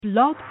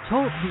Blog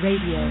Talk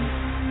Radio.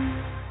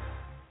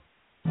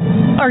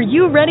 Are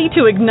you ready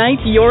to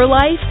ignite your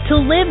life, to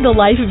live the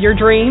life of your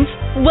dreams?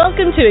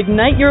 Welcome to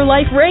Ignite Your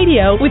Life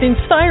Radio with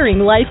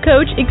inspiring life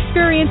coach,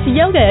 experienced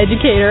yoga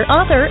educator,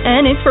 author,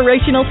 and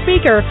inspirational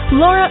speaker,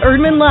 Laura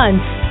Erdman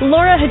Luntz.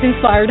 Laura has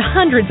inspired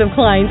hundreds of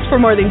clients for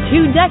more than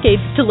 2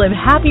 decades to live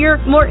happier,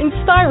 more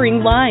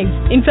inspiring lives.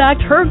 In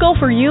fact, her goal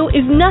for you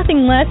is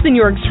nothing less than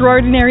your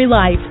extraordinary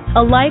life.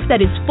 A life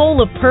that is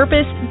full of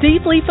purpose,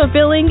 deeply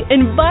fulfilling,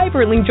 and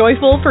vibrantly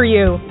joyful for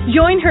you.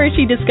 Join her as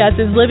she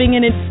discusses living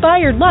an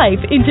inspired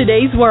life in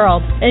today's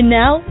world. And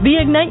now,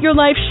 the Ignite Your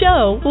Life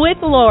show with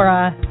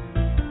Laura.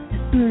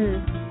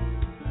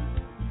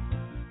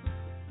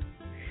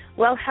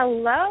 Well,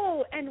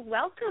 hello and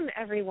welcome,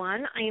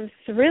 everyone. I am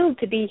thrilled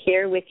to be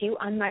here with you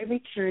on my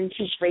return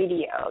to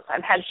radio.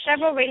 I've had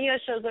several radio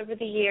shows over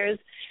the years,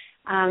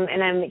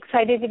 and I'm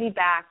excited to be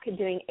back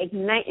doing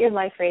Ignite Your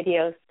Life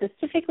Radio,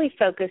 specifically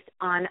focused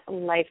on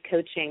life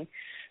coaching.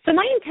 So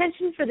my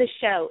intention for the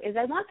show is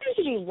I want there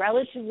to be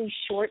relatively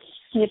short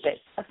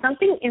snippets of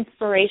something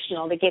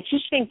inspirational to get you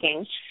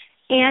thinking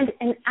and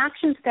an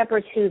action step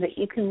or two that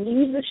you can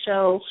leave the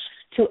show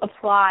to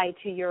apply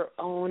to your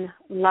own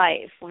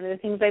life. One of the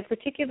things I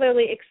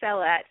particularly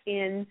excel at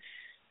in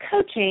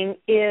coaching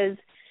is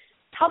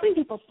helping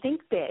people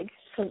think big,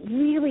 so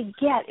really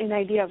get an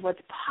idea of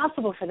what's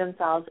possible for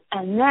themselves,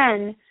 and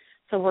then,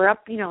 so we're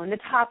up, in the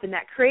top in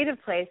that creative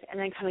place, and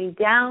then coming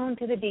down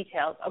to the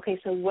details. Okay,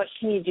 so what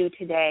can you do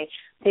today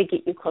to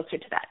get you closer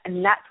to that?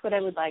 And that's what I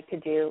would like to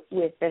do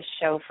with this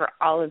show for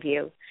all of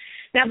you.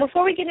 Now,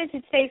 before we get into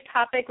today's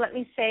topic, let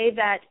me say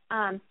that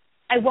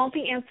I won't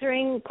be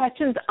answering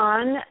questions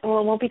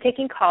won't be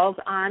taking calls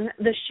on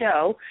the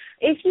show.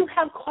 If you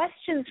have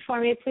questions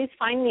for me, please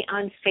find me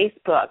on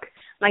Facebook.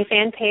 My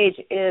fan page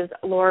is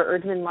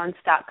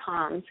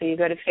lauraerdmanluntz.com. So you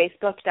go to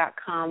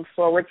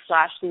facebook.com/Laura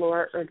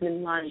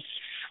Erdman Luntz,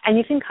 and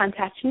you can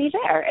contact me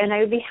there. And I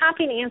would be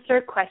happy to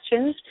answer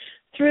questions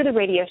through the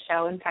radio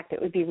show. In fact,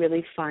 it would be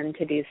really fun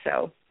to do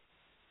so.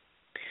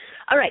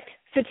 All right,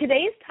 so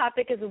today's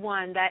topic is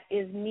one that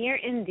is near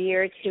and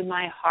dear to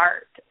my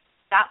heart.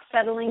 Stop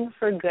settling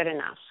for good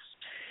enough.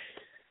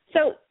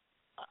 So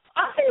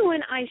often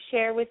when I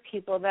share with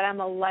people that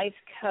I'm a life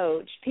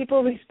coach,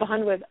 people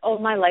respond with, oh,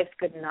 my life's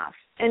good enough.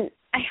 And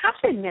I have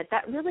to admit,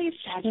 that really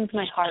saddens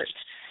my heart.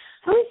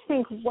 I always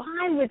think,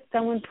 why would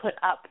someone put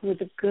up with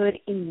good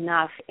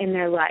enough in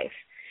their life?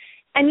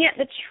 And yet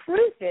the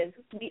truth is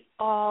we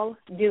all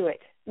do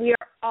it. We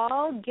are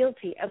all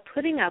guilty of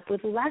putting up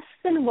with less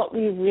than what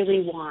we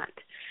really want.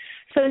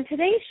 So in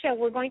today's show,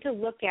 we're going to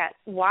look at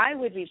why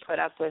would we put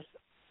up with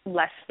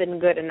less than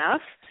good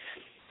enough,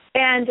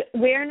 and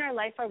where in our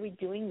life are we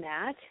doing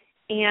that,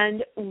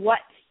 and what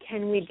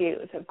can we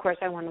do? So, of course,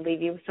 I want to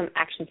leave you with some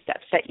action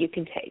steps that you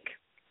can take.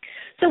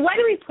 So why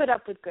do we put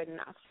up with good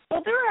enough?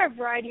 Well, there are a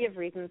variety of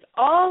reasons,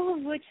 all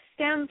of which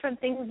stem from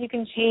things you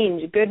can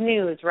change. Good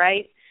news,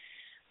 right?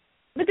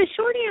 But the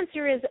short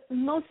answer is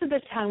most of the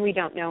time we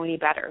don't know any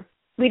better.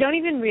 We don't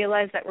even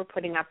realize that we're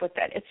putting up with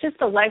it. It's just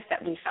a life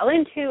that we fell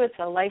into. It's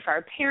a life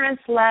our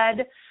parents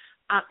led.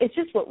 It's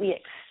just what we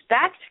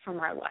expect from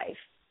our life.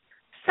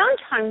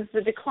 Sometimes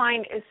the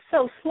decline is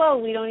so slow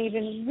we don't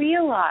even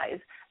realize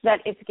that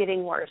it's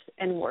getting worse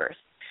and worse.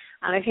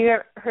 If you've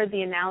ever heard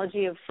the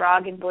analogy of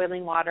frog in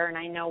boiling water, and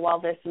I know while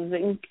this is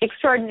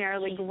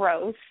extraordinarily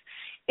gross,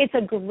 it's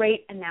a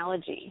great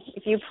analogy.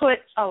 If you put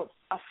a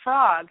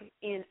frog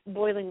in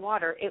boiling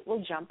water, it will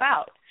jump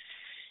out.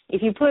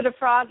 If you put a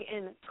frog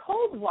in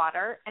cold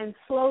water and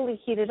slowly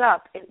heat it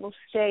up, it will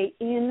stay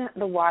in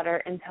the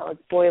water until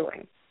it's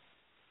boiling.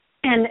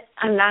 And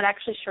I'm not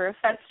actually sure if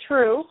that's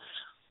true,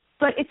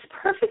 but it's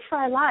perfect for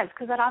our lives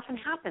because that often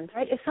happens,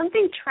 right? If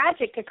something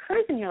tragic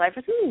occurs in your life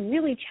or something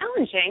really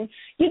challenging,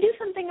 you do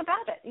something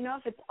about it.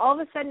 If it's all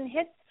of a sudden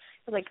hits,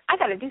 you're like, I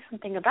got to do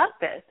something about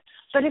this.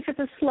 But if it's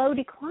a slow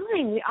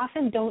decline, we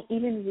often don't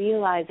even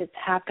realize it's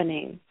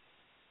happening.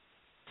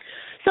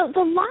 So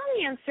the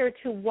long answer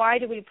to why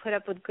do we put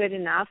up with good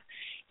enough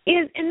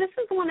is, and this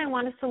is the one I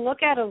want us to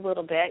look at a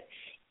little bit,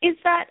 is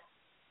that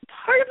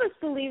part of us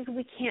believes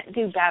we can't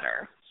do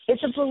better.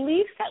 It's a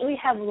belief that we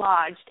have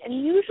lodged,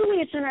 and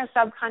usually it's in our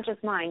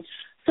subconscious mind,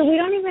 so we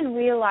don't even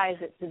realize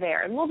it's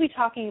there. And we'll be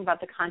talking about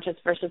the conscious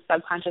versus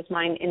subconscious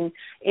mind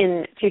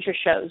in future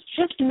shows.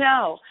 Just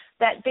know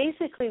that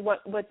basically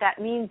what that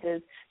means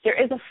is there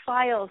is a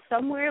file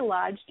somewhere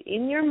lodged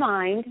in your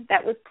mind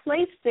that was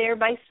placed there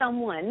by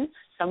someone.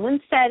 Someone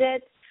said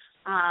it,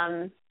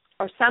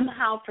 or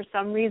somehow for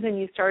some reason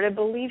you started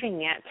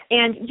believing it,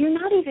 and you're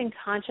not even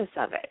conscious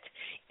of it.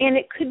 And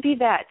it could be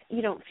that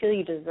you don't feel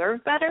you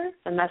deserve better.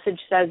 The message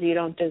says you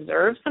don't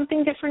deserve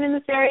something different in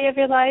this area of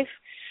your life.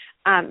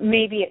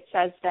 Maybe it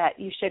says that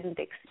you shouldn't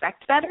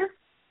expect better.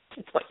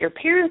 It's what your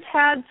parents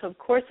had, so of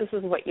course this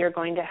is what you're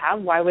going to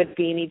have. Why would it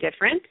be any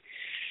different?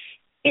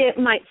 It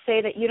might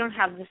say that you don't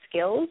have the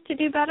skills to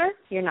do better.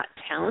 You're not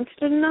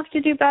talented enough to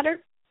do better.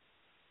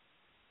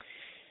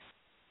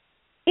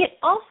 It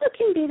also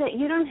can be that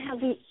you don't have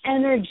the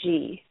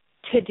energy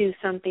to do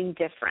something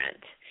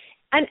different.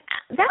 And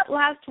that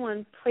last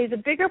one plays a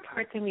bigger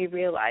part than we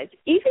realize.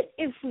 Even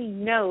if we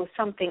know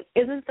something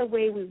isn't the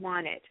way we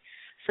want it,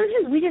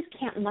 sometimes we just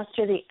can't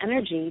muster the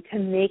energy to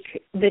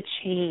make the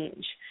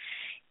change.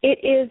 It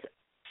is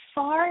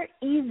far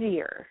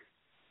easier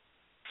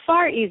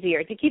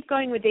to keep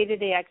going with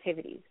day-to-day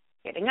activities,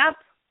 getting up,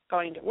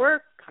 going to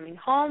work, coming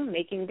home,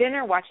 making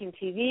dinner, watching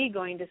TV,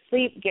 going to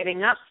sleep,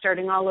 getting up,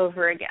 starting all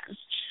over again,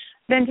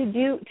 than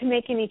to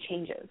make any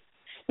changes.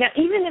 Now,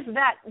 even if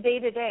that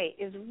day-to-day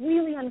is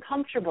really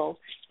uncomfortable,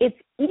 it's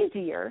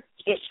easier,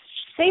 it's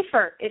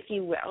safer, if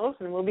you will,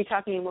 and we'll be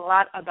talking a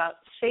lot about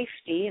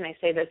safety, and I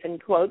say this in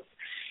quotes,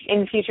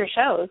 in future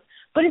shows,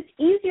 but it's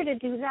easier to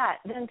do that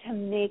than to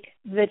make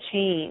the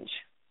change.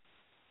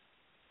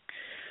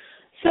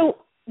 So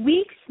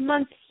weeks,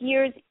 months,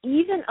 years,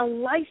 even a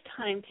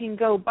lifetime can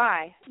go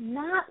by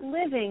not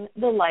living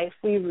the life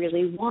we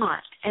really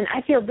want. And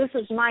I feel this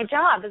is my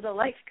job as a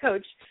life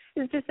coach,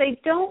 is to say,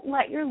 don't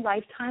let your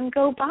lifetime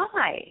go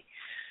by.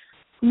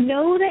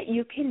 Know that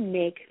you can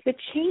make the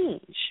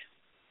change.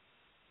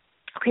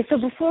 Okay, so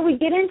before we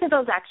get into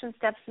those action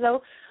steps,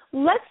 though,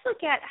 let's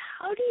look at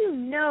how do you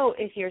know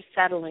if you're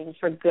settling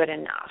for good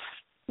enough?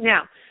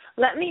 Now,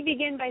 let me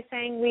begin by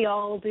saying we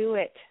all do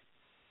it.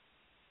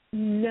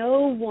 No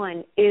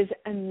one is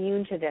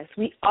immune to this.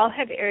 We all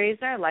have areas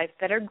in our life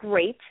that are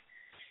great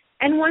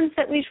and ones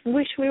that we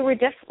wish we were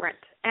different,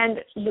 and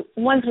the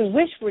ones we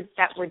wish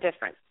that were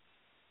different.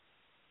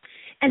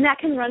 And that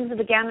can run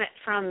the gamut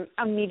from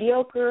a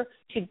mediocre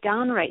to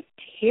downright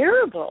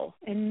terrible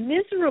and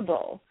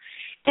miserable.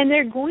 And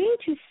they're going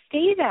to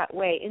stay that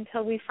way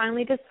until we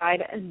finally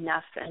decide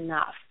enough's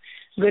enough.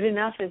 Good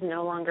enough is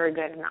no longer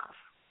good enough.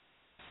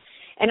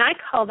 And I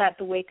call that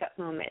the wake-up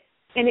moment.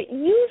 And it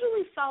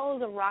usually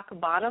follows a rock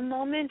bottom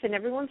moment, and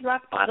everyone's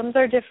rock bottoms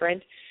are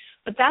different.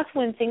 But that's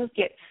when things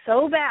get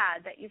so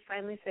bad that you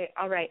finally say,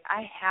 all right,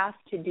 I have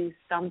to do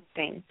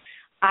something.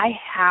 I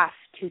have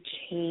to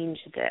change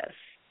this.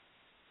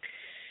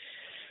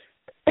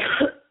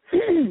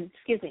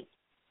 Excuse me.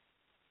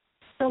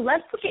 So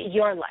let's look at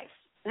your life.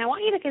 And I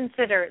want you to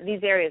consider these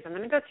areas. I'm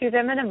going to go through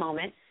them in a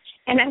moment.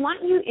 And I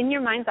want you, in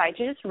your mind's eye,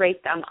 to just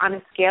rate them on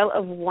a scale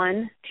of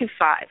 1 to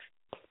 5.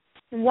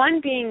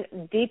 1 being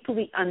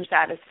deeply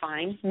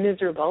unsatisfying,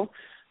 miserable.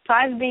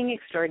 5 being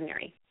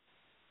extraordinary.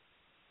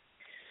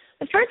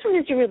 The first one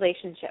is your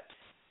relationships.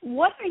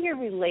 What are your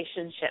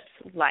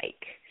relationships like?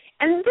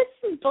 And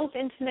this is both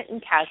intimate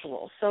and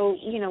casual. So,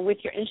 with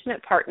your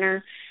intimate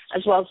partner,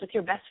 as well as with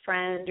your best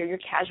friend or your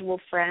casual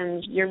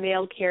friends, your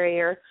mail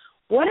carrier,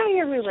 what are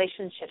your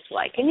relationships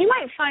like? And you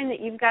might find that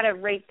you've got to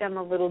rate them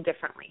a little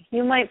differently.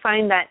 You might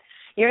find that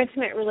your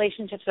intimate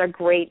relationships are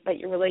great, but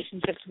your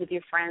relationships with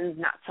your friends,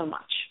 not so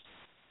much.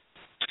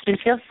 And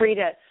feel free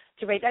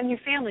to rate them. Your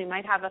family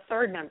might have a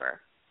third member.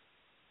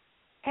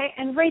 Okay,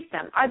 and rate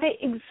them. Are they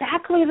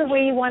exactly the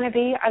way you want to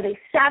be? Are they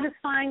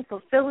satisfying,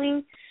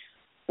 fulfilling?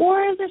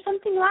 Or is there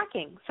something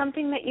lacking,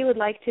 something that you would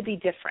like to be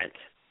different?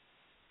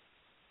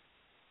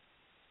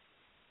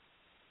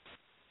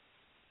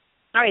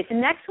 All right, the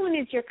next one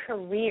is your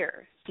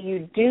career. Do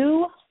you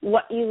do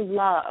what you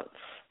love?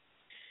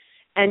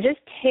 And just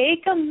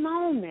take a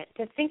moment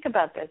to think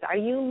about this. Are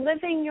you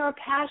living your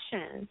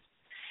passion?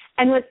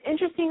 And what's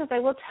interesting is I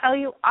will tell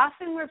you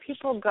often where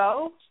people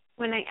go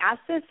when I ask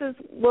this is,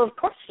 well, of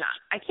course not.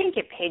 I can't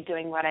get paid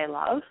doing what I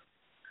love.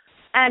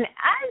 And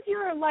as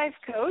your life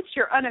coach,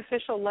 your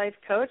unofficial life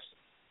coach,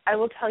 I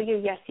will tell you,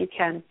 yes, you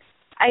can.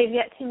 I have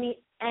yet to meet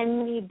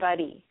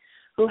anybody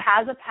who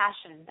has a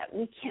passion that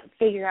we can't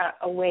figure out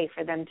a way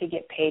for them to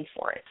get paid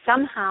for it,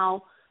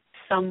 somehow,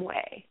 some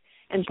way.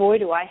 And boy,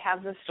 do I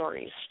have the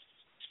stories.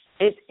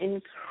 It's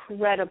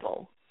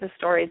incredible, the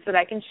stories that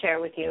I can share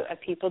with you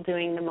of people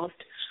doing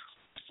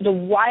the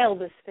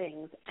wildest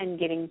things and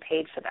getting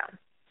paid for them.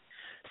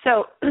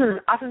 So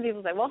often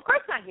people say, well, of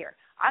course not here.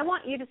 I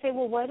want you to say,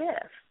 well, what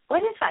if?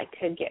 What if I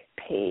could get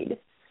paid?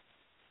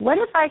 What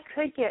if I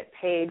could get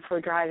paid for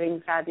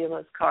driving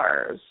fabulous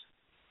cars?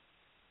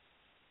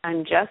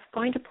 I'm just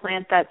going to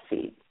plant that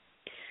seed.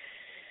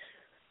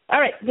 All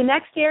right, the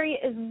next area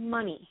is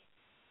money.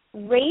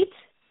 Rate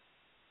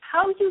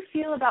how you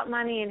feel about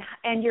money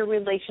and your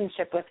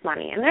relationship with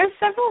money. And there are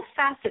several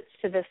facets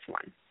to this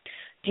one.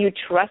 Do you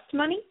trust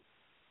money?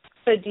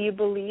 So do you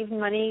believe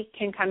money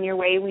can come your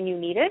way when you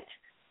need it?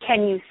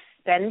 Can you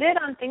spend it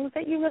on things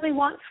that you really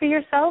want for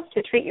yourself,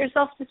 to treat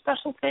yourself to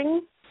special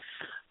things?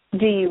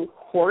 Do you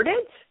hoard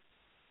it?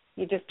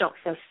 You just don't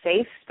feel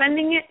safe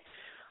spending it?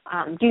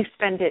 Do you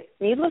spend it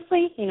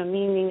needlessly,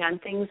 meaning on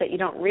things that you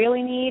don't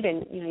really need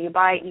and, you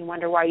buy it and you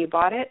wonder why you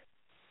bought it?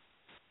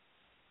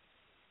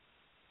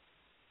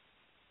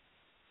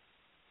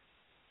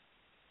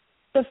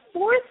 The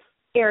fourth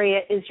area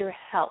is your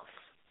health.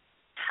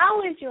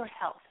 How is your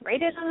health?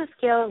 Rate it on a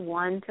scale of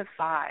 1 to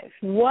 5.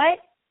 What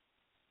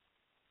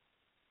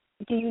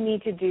do you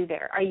need to do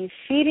there? Are you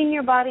feeding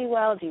your body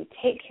well? Do you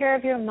take care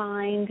of your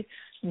mind?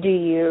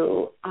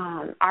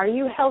 Are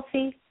you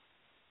healthy?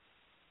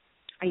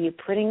 Are you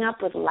putting up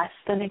with less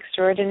than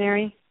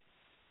extraordinary?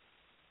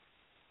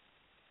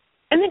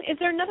 And then is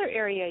there another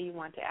area you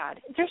want to add?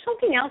 Is there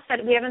something else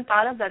that we haven't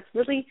thought of that's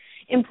really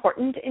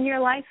important in your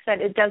life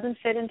that it doesn't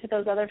fit into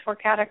those other 4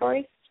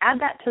 categories?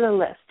 Add that to the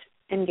list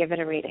and give it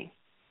a rating.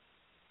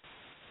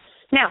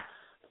 Now,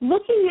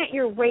 looking at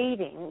your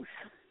ratings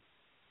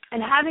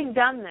and having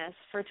done this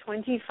for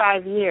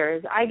 25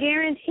 years, I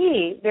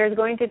guarantee there's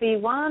going to be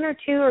 1 or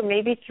 2 or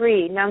maybe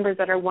 3 numbers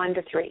that are 1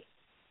 to 3.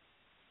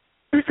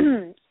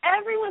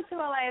 Every once in a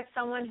while I have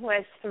someone who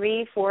has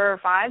 3, 4, or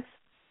 5.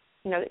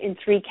 In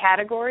 3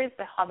 categories,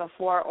 they'll have a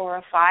 4 or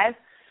a 5,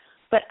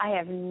 but I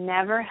have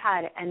never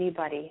had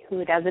anybody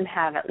who doesn't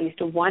have at least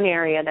one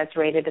area that's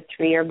rated a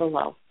 3 or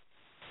below.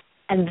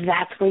 And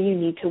that's where you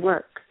need to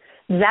work.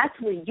 That's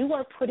where you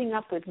are putting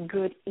up with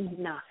good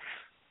enough.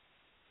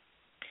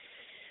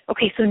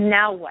 Okay, so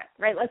now what,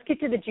 right? Let's get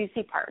to the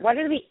juicy part. What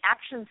are the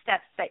action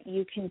steps that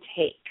you can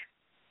take?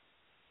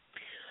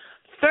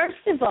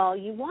 First of all,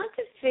 you want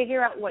to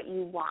figure out what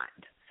you want.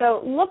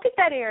 So look at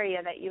that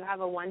area that you have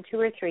a 1, 2,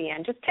 or 3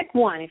 in. Just pick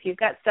one. If you've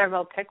got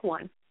several, pick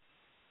one.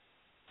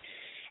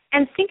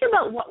 And think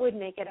about what would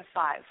make it a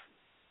 5.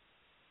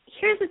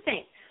 Here's the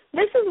thing.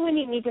 This is when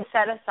you need to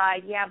set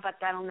aside, yeah, but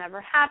that'll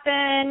never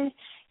happen.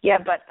 Yeah,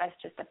 but that's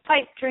just a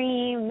pipe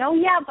dream. No,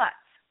 yeah, buts.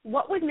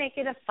 What would make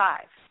it a 5?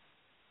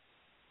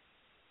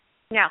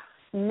 Now,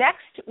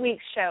 next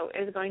week's show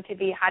is going to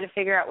be how to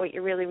figure out what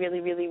you really,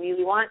 really, really,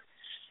 really want.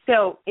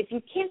 So if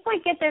you can't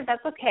quite get there,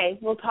 that's okay.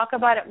 We'll talk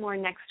about it more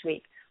next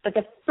week. But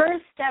the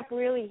first step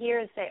really here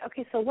is say,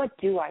 okay, so what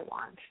do I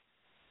want?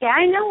 Yeah,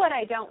 I know what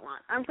I don't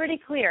want. I'm pretty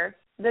clear.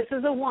 This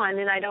is a 1,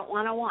 and I don't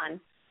want a 1.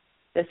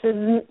 This is,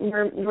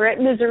 we're at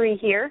misery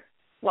here.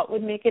 What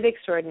would make it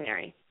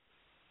extraordinary?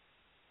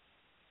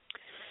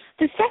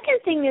 The second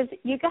thing is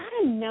you got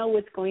to know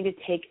it's going to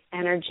take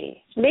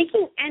energy.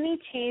 Making any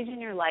change in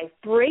your life,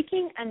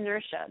 breaking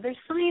inertia. There's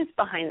science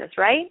behind this,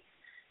 right?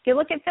 If you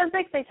look at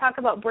physics, they talk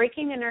about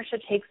breaking inertia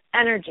takes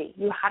energy.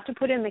 You have to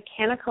put in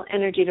mechanical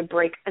energy to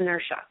break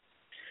inertia.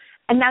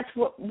 And that's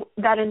what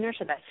that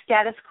inertia, that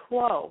status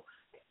quo,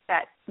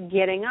 that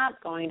getting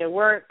up, going to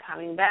work,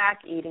 coming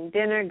back, eating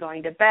dinner,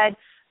 going to bed,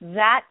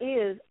 that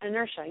is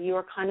inertia. You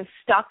are kind of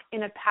stuck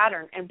in a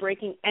pattern, and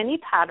breaking any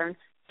pattern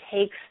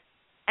takes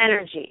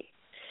energy.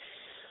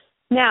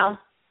 Now,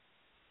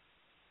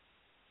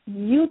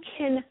 you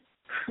can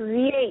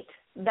create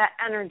that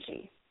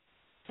energy.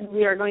 And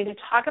we are going to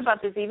talk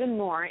about this even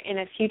more in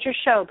a future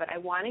show, but I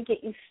want to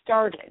get you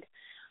started.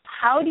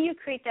 How do you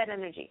create that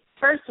energy?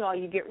 First of all,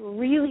 you get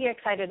really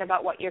excited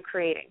about what you're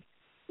creating,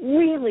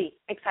 really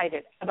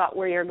excited about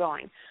where you're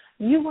going.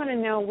 You want to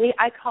know,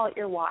 I call it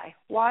your why.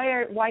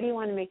 Why do you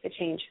want to make the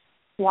change?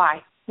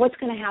 Why? What's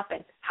going to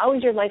happen? How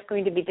is your life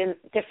going to be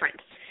different?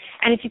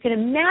 And if you can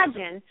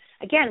imagine,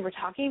 again, we're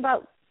talking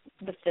about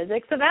the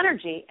physics of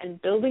energy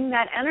and building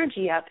that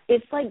energy up.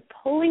 It's like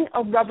pulling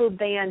a rubber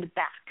band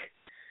back.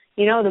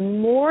 The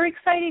more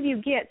excited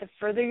you get, the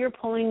further you're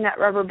pulling that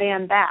rubber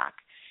band back.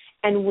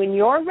 And when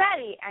you're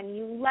ready and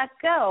you let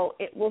go,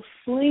 it will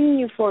fling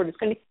you forward. It's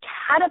going to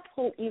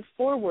catapult you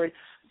forward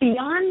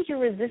beyond your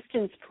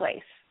resistance place.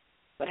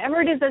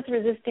 Whatever it is that's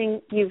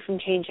resisting you from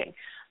changing.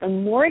 The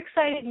more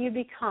excited you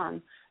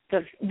become,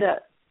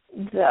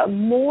 the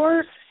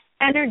more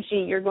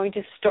energy you're going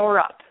to store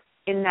up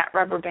in that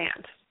rubber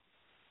band.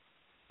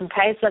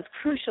 Okay, so that's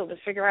crucial to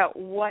figure out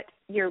what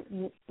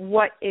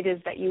it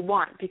is that you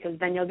want, because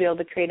then you'll be able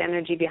to create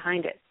energy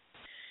behind it.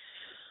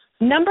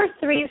 Number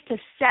 3 is to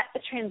set the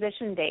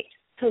transition date.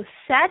 So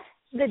set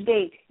the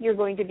date you're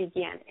going to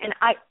begin. And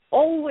I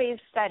always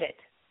set it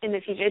in the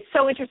future. It's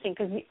so interesting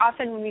because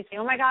often when we say,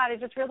 oh, my God, I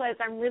just realized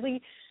I'm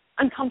really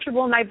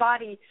uncomfortable in my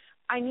body,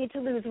 I need to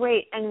lose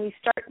weight, and we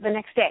start the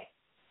next day.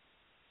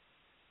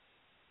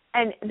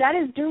 And that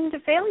is doomed to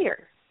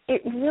failure.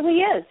 It really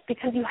is,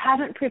 because you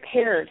haven't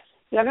prepared.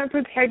 You haven't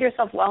prepared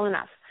yourself well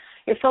enough.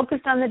 You're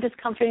focused on the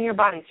discomfort in your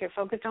body, so you're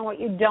focused on what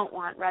you don't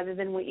want rather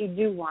than what you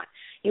do want.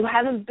 You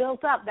haven't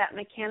built up that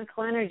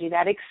mechanical energy,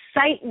 that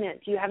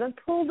excitement. You haven't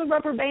pulled the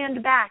rubber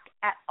band back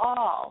at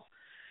all.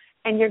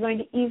 And you're going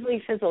to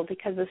easily fizzle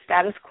because the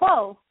status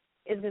quo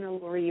is going to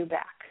lure you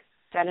back.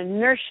 That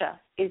inertia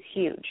is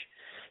huge.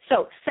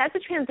 So set the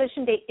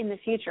transition date in the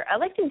future. I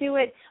like to do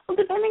it, well,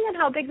 depending on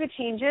how big the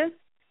change is.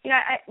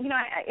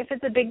 If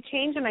it's a big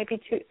change, it might be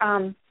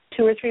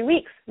 2 or 3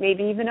 weeks,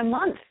 maybe even a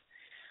month.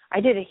 I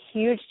did a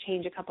huge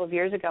change a couple of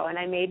years ago, and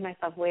I made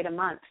myself wait a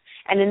month.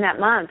 And in that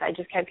month, I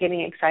just kept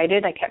getting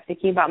excited. I kept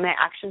thinking about my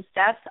action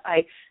steps.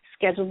 I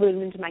scheduled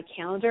them into my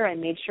calendar. I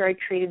made sure I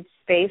created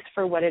space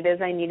for what it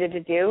is I needed to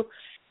do.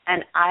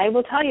 And I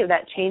will tell you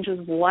that change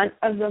was one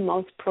of the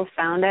most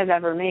profound I've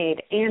ever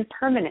made, and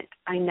permanent.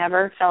 I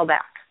never fell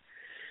back.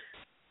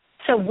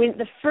 So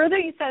the further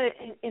you set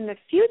it in the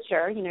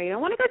future, you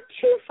don't want to go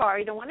too far.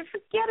 You don't want to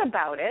forget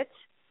about it.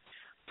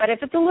 But if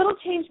it's a little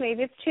change,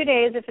 maybe it's 2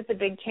 days. If it's a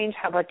big change,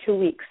 how about 2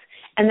 weeks?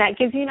 And that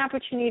gives you an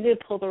opportunity to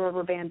pull the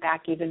rubber band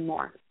back even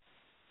more.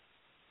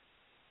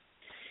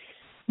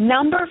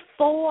 Number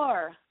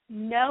 4,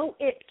 know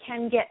it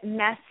can get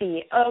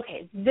messy.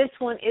 Okay, this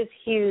one is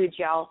huge,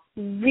 y'all.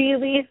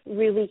 Really,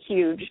 really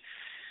huge.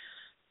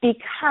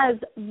 because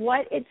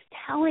what it's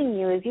telling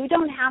you is you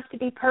don't have to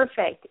be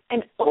perfect.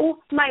 And oh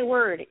my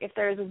word, if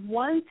there's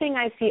one thing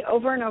I see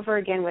over and over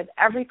again with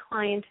every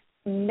client,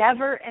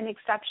 never an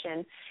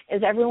exception,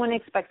 is everyone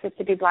expects it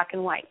to be black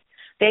and white.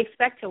 They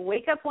expect to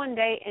wake up one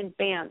day and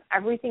bam,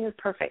 everything is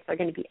perfect. They're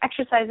going to be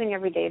exercising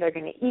every day. They're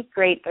going to eat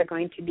great. They're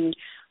going to be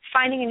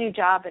finding a new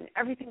job, and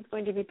everything's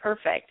going to be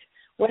perfect.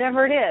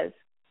 Whatever it is,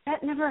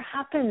 that never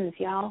happens,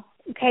 y'all.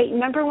 Okay,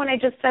 remember when I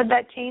just said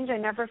that change? I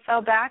never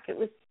fell back.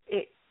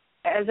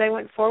 As I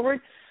went forward,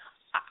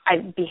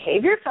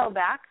 behavior fell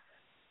back,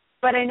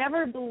 but I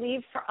never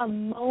believed for a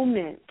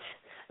moment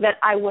that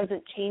I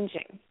wasn't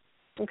changing.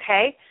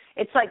 Okay?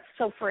 It's like,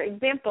 so for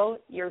example,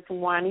 you're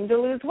wanting to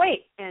lose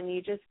weight, and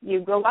you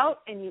go out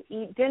and you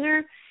eat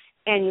dinner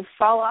and you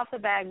fall off the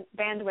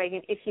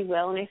bandwagon, if you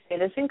will, and I say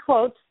this in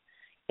quotes.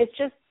 It's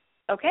just,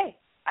 okay,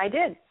 I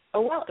did.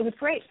 Oh, well, it was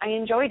great. I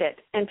enjoyed it.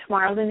 And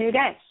tomorrow's a new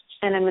day,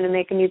 and I'm going to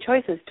make new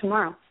choices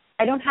tomorrow.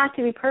 I don't have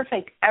to be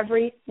perfect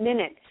every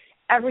minute.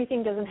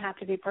 Everything doesn't have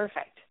to be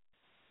perfect.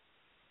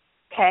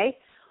 Okay?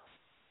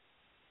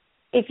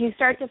 If you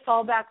start to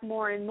fall back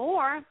more and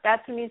more,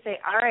 that's when you say,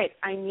 all right,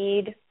 I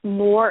need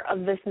more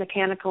of this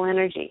mechanical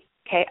energy.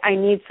 Okay? I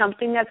need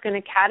something that's going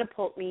to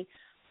catapult me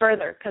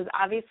further, because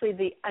obviously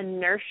the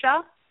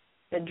inertia,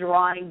 the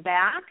drawing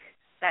back,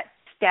 that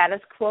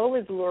status quo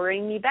is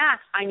luring me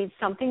back. I need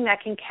something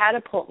that can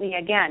catapult me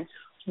again.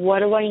 What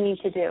do I need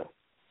to do?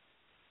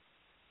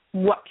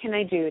 What can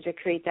I do to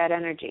create that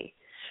energy?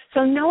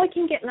 So no, it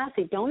can get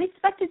messy. Don't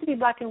expect it to be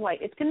black and white.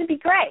 It's going to be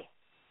gray.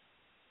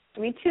 I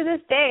mean, to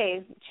this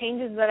day,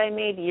 changes that I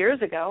made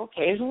years ago,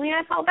 occasionally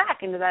I fall back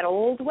into that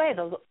old way,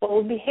 those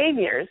old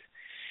behaviors.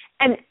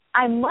 And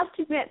I must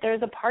admit,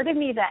 there's a part of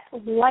me that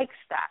likes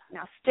that.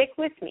 Now, stick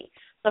with me.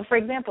 So, for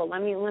example,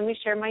 let me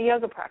share my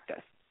yoga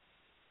practice.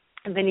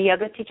 I've been a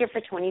yoga teacher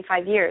for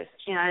 25 years,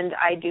 and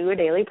I do a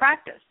daily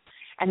practice.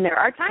 And there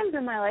are times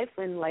in my life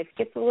when life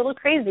gets a little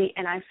crazy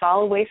and I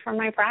fall away from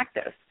my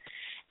practice.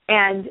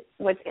 And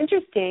what's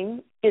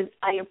interesting is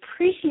I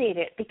appreciate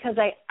it because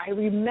I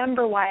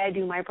remember why I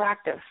do my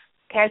practice.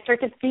 Okay, I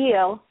start to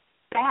feel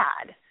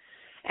bad.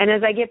 And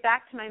as I get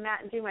back to my mat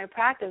and do my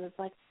practice, it's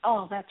like,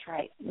 oh, that's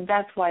right.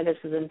 That's why this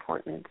is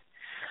important.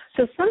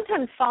 So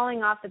sometimes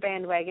falling off the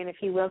bandwagon, if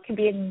you will, can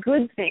be a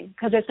good thing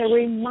because it's a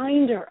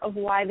reminder of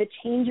why the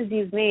changes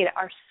you've made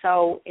are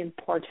so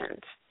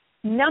important.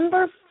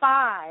 Number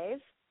 5,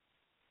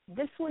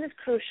 this one is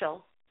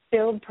crucial,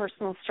 build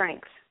personal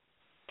strength.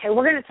 Okay,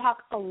 we're going to talk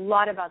a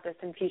lot about this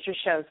in future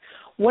shows.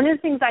 One of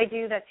the things I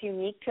do that's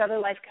unique to other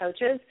life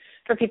coaches,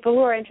 for people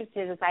who are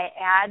interested, is I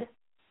add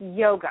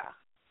yoga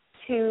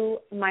to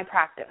my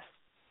practice,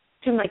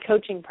 to my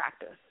coaching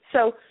practice.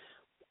 So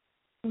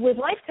with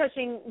life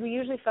coaching, we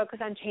usually focus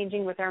on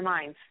changing with our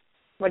minds.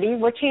 What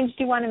change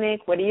do you want to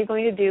make? What are you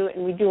going to do?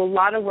 And we do a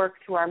lot of work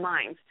through our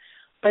minds.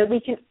 But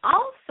we can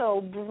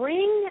also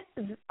bring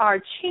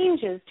our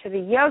changes to the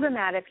yoga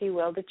mat, if you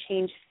will, to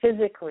change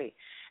physically.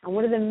 And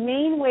one of the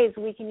main ways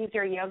we can use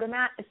our yoga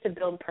mat is to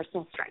build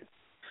personal strength.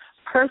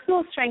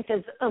 Personal strength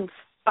is oomph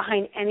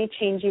behind any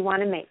change you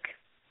want to make,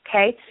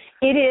 okay?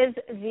 It is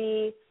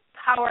the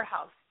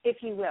powerhouse, if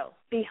you will,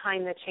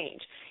 behind the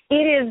change. It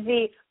is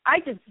the, I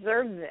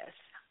deserve this.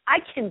 I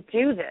can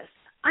do this.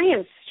 I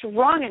am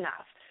strong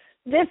enough.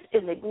 This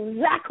is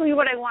exactly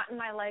what I want in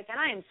my life, and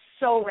I am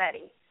so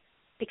ready.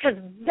 Because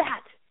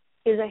that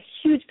is a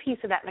huge piece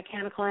of that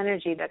mechanical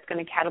energy that's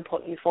going to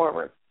catapult you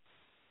forward.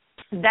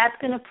 That's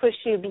going to push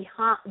you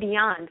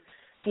beyond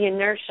the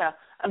inertia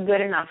of good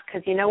enough.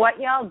 Because you know what,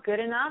 y'all? Good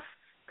enough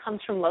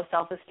comes from low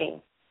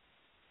self-esteem.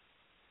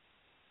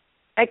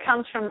 It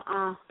comes from,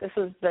 this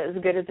is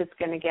as good as it's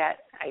going to get.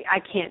 I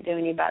can't do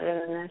any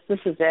better than this.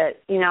 This is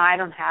it. You know, I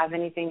don't have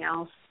anything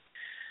else.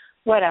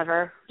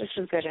 Whatever. This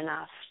is good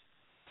enough.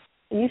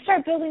 When you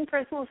start building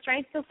personal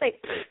strength, you'll say,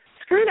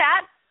 screw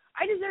that.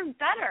 I deserve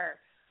better.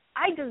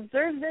 I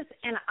deserve this,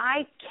 and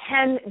I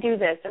can do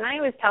this. And I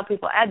always tell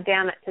people, add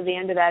damn it to the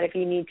end of that if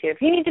you need to.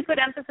 If you need to put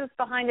emphasis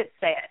behind it,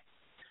 say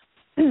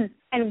it.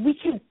 And we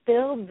can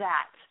build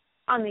that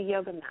on the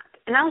yoga mat.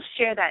 And I'll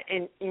share that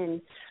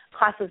in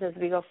classes as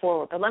we go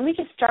forward. But let me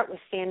just start with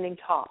standing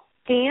tall.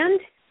 Stand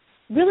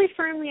really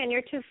firmly on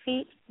your 2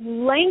 feet,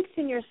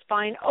 lengthen your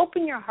spine,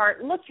 open your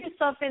heart, look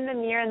yourself in the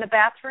mirror in the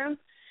bathroom,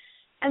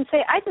 and say,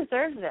 I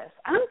deserve this.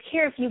 I don't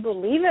care if you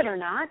believe it or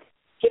not.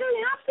 You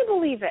don't have to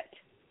believe it.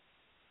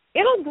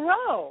 It'll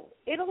grow.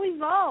 It'll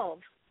evolve.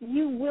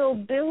 You will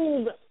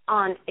build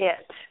on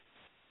it.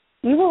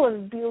 You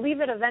will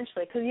believe it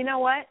eventually because you know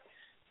what?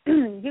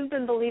 You've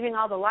been believing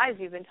all the lies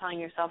you've been telling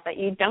yourself that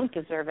you don't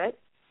deserve it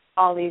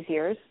all these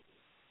years.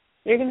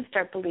 You're going to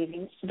start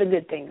believing the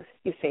good things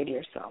you say to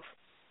yourself.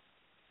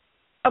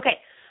 Okay,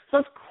 so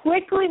let's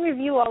quickly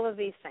review all of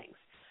these things.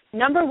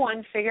 Number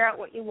 1, figure out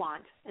what you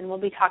want, and we'll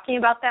be talking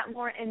about that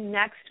more in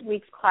next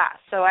week's class.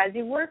 So as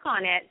you work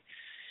on it,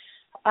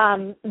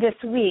 this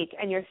week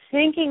and you're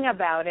thinking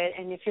about it,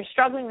 and if you're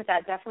struggling with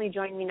that, definitely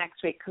join me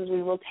next week because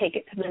we will take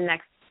it to the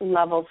next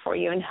level for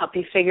you and help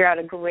you figure out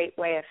a great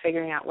way of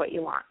figuring out what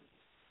you want.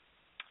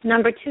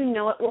 Number 2,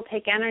 know it will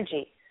take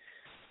energy.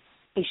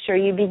 Be sure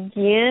you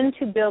begin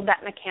to build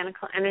that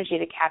mechanical energy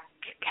to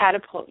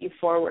catapult you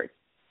forward.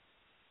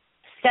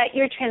 Set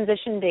your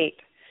transition date,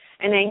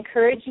 and I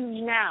encourage you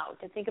now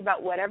to think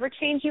about whatever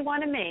change you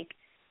want to make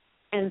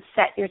and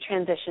set your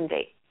transition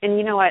date. And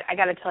you know what? I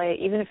got to tell you,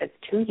 even if it's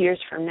 2 years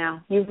from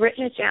now, you've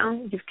written it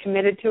down, you've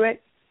committed to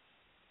it,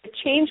 the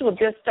change will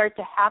just start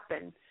to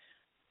happen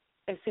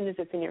as soon as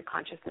it's in your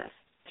consciousness.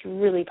 It's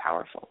really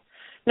powerful.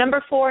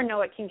 Number 4,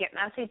 know it can get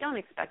messy. Don't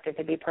expect it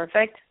to be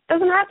perfect. It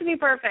doesn't have to be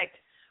perfect.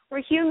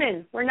 We're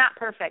human. We're not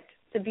perfect.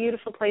 It's a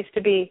beautiful place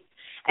to be.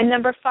 And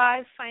number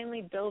 5,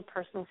 finally, build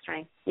personal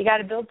strength. You got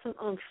to build some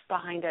oomph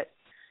behind it.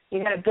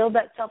 You got to build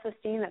that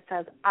self-esteem that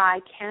says, I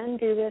can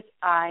do this.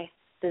 I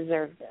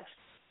deserve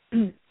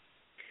this.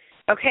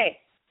 Okay,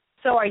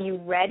 so are you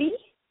ready?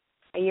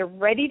 Are you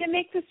ready to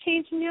make this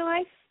change in your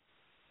life?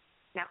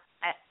 Now,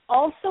 I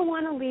also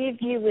want to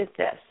leave you with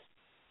this.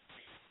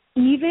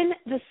 Even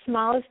the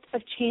smallest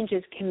of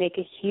changes can make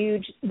a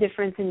huge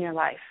difference in your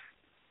life.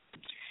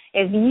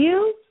 If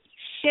you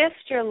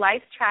shift your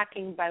life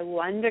tracking by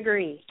 1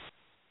 degree,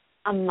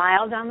 a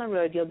mile down the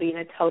road, you'll be in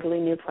a totally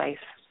new place.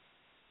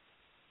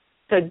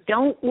 So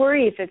don't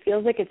worry if it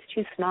feels like it's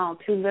too small,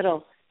 too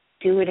little.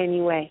 Do it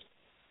anyway.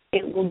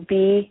 It will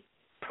be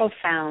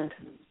profound,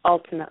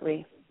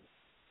 ultimately.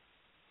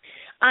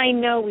 I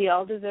know we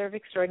all deserve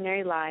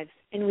extraordinary lives,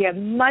 and we have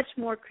much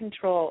more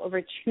control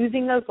over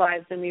choosing those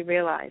lives than we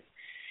realize.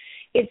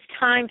 It's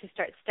time to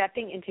start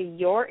stepping into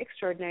your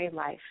extraordinary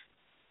life.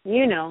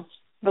 You know,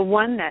 the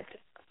one that's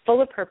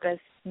full of purpose,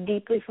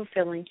 deeply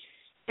fulfilling,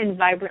 and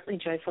vibrantly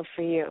joyful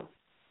for you.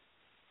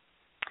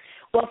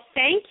 Well,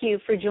 thank you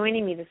for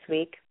joining me this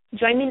week.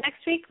 Join me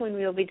next week when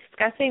we will be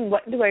discussing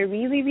what do I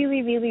really,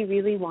 really, really,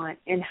 really want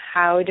and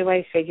how do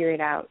I figure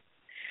it out.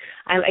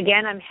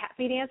 I'm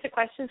happy to answer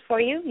questions for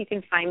you. You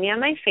can find me on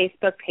my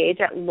Facebook page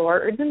at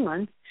Laura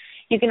Erdman-Luntz.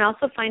 You can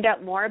also find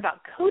out more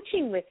about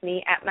coaching with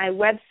me at my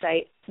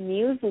website,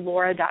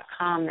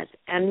 muselaura.com. That's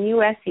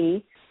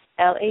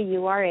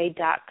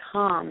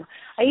MUSELAURA.com.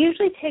 I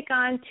usually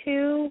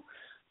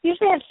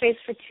have space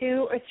for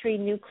 2 or 3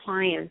 new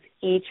clients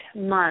each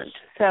month.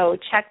 So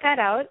check that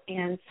out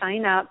and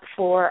sign up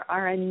for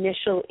our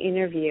initial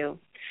interview.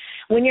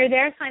 When you're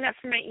there, sign up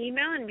for my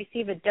email and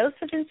receive a dose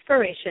of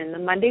inspiration, the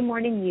Monday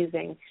morning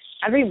musing,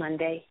 every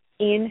Monday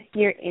in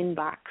your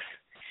inbox.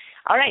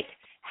 All right,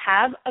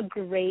 have a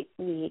great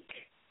week.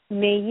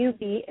 May you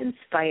be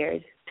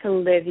inspired to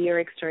live your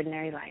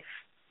extraordinary life.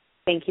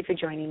 Thank you for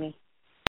joining me.